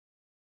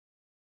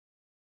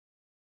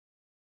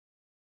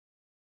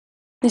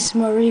This is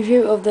my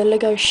review of the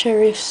Lego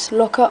Sheriff's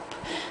Lockup,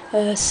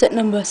 set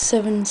number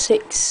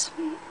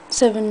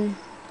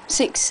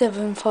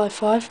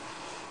 76755.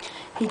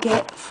 You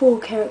get 4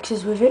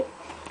 characters with it.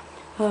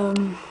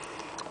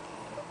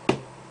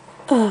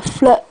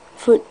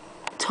 Flatfoot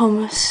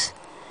Thompson,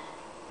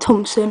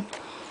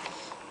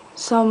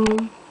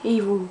 some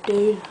evil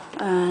dude,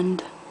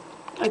 and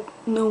a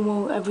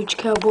normal average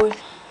cowboy,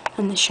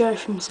 and the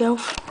sheriff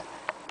himself.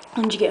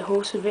 And you get a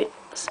horse with it.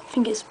 I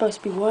think it's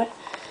supposed to be white.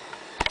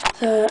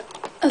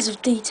 As of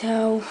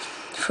detail,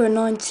 for a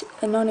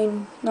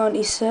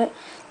 1990s set,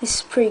 this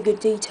is pretty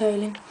good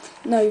detailing.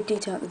 No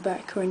detail at the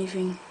back or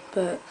anything,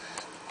 but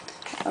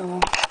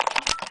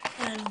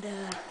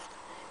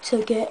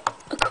to get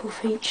a cool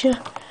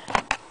feature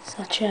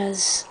such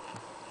as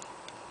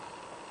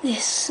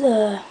this.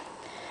 So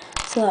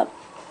I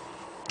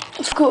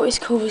forgot what it's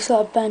called. It's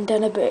like a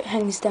bandana, but it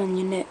hangs down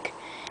your neck.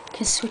 You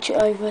can switch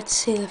it over to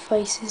see their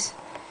faces,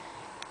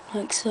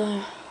 like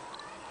so.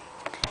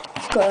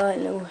 It's got like a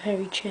little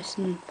hairy chest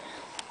and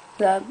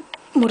that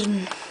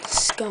modern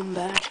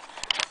scumbag.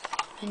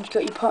 And you've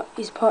got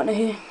his partner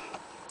here.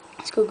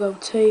 He's got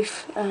gold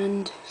teeth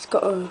and he's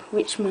got a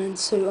rich man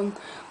suit on.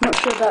 I'm not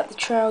sure about the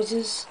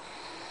trousers.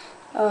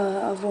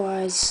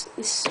 Otherwise,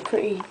 this is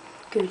pretty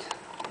good,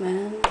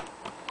 man.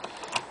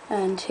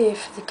 And here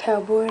for the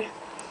cowboy,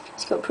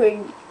 he's got a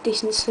pretty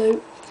decent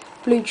suit,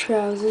 blue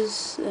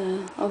trousers.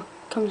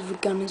 Comes with a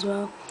gun as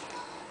well,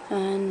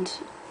 and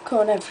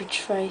got an average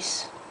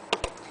face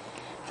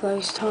for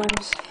those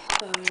times,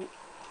 so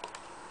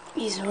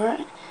he's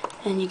alright.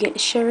 And you get the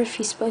sheriff.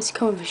 He's supposed to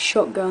come with a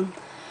shotgun,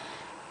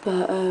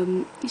 but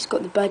he's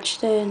got the badge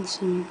there and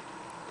some.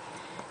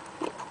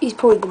 He's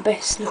probably the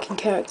best looking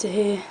character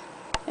here.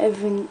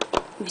 Everything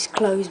with his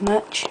clothes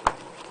match,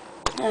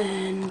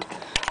 and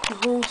the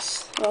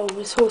horse. Oh,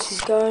 as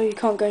horses go, you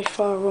can't go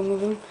far wrong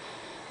with him.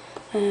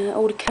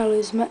 All the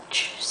colours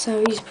match,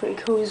 so he's pretty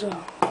cool as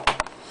well.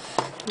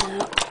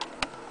 Now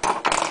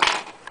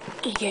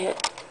you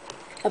get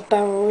a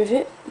barrel with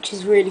it, which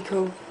is really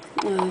cool.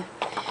 You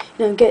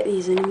don't get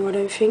these anymore, I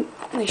don't think.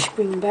 They should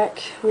bring them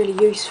back. Really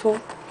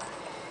useful.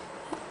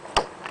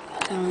 I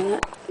don't know,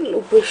 that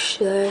little bush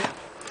there,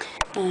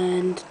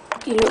 and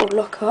your little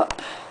lock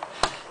up.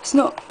 It's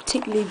not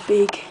particularly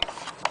big,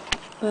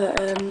 but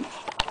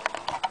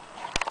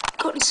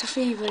got this off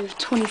eBay for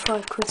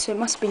 25 quid, so it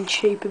must have been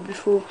cheaper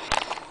before.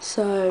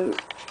 So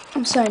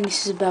I'm saying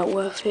this is about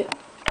worth it.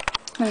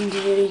 And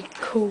a really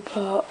cool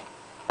part.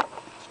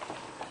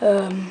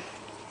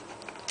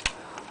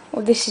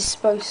 Well, this is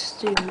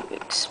supposed to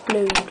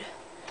explode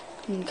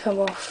and come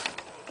off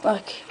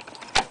like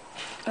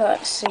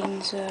that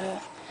seems.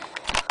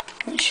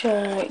 Not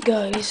sure how it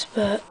goes,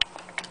 but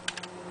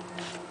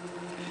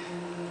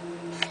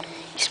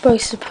you're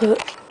supposed to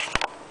put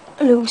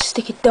a little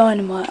stick of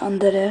dynamite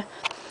under there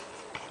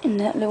in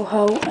that little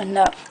hole, and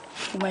that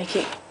will make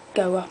it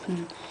go up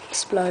and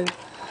explode.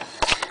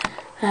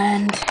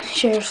 And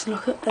sheriff's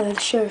the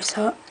sheriff's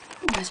hut.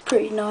 It's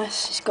pretty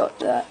nice. It's got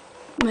that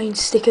main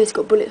sticker. It's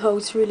got bullet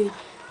holes, really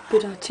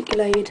good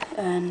articulated,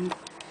 and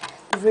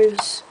the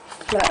roof's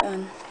flat.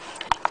 And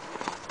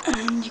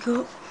you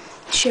got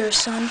the sheriff's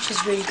sign, which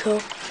is really cool.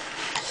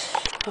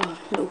 Oh,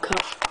 little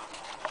cup.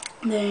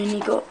 Then you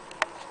got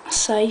a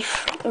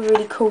safe, a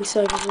really cool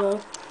safe as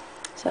well.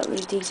 It's that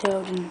really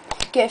detailed, and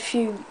get a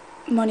few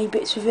money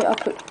bits with it. I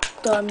put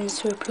diamonds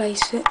to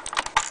replace it.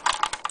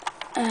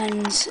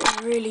 And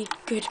a really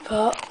good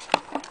part,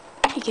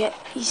 you get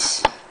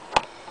these.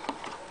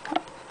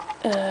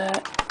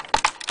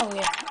 Oh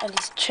yeah, and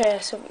his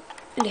chair sort of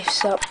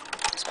lifts up.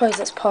 I suppose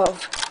that's part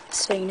of the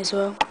scene as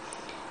well.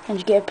 And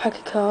you get a pack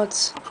of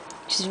cards,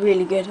 which is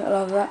really good. I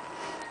love that.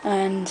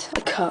 And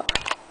a cup.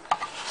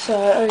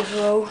 So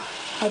overall,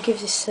 I'll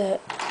give this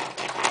set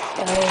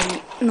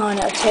a 9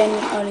 out of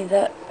 10. Only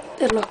that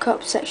the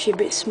lock-up's actually a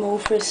bit small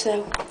for a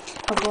sale.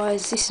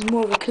 Otherwise, this is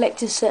more of a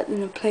collector's set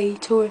than a play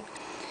toy.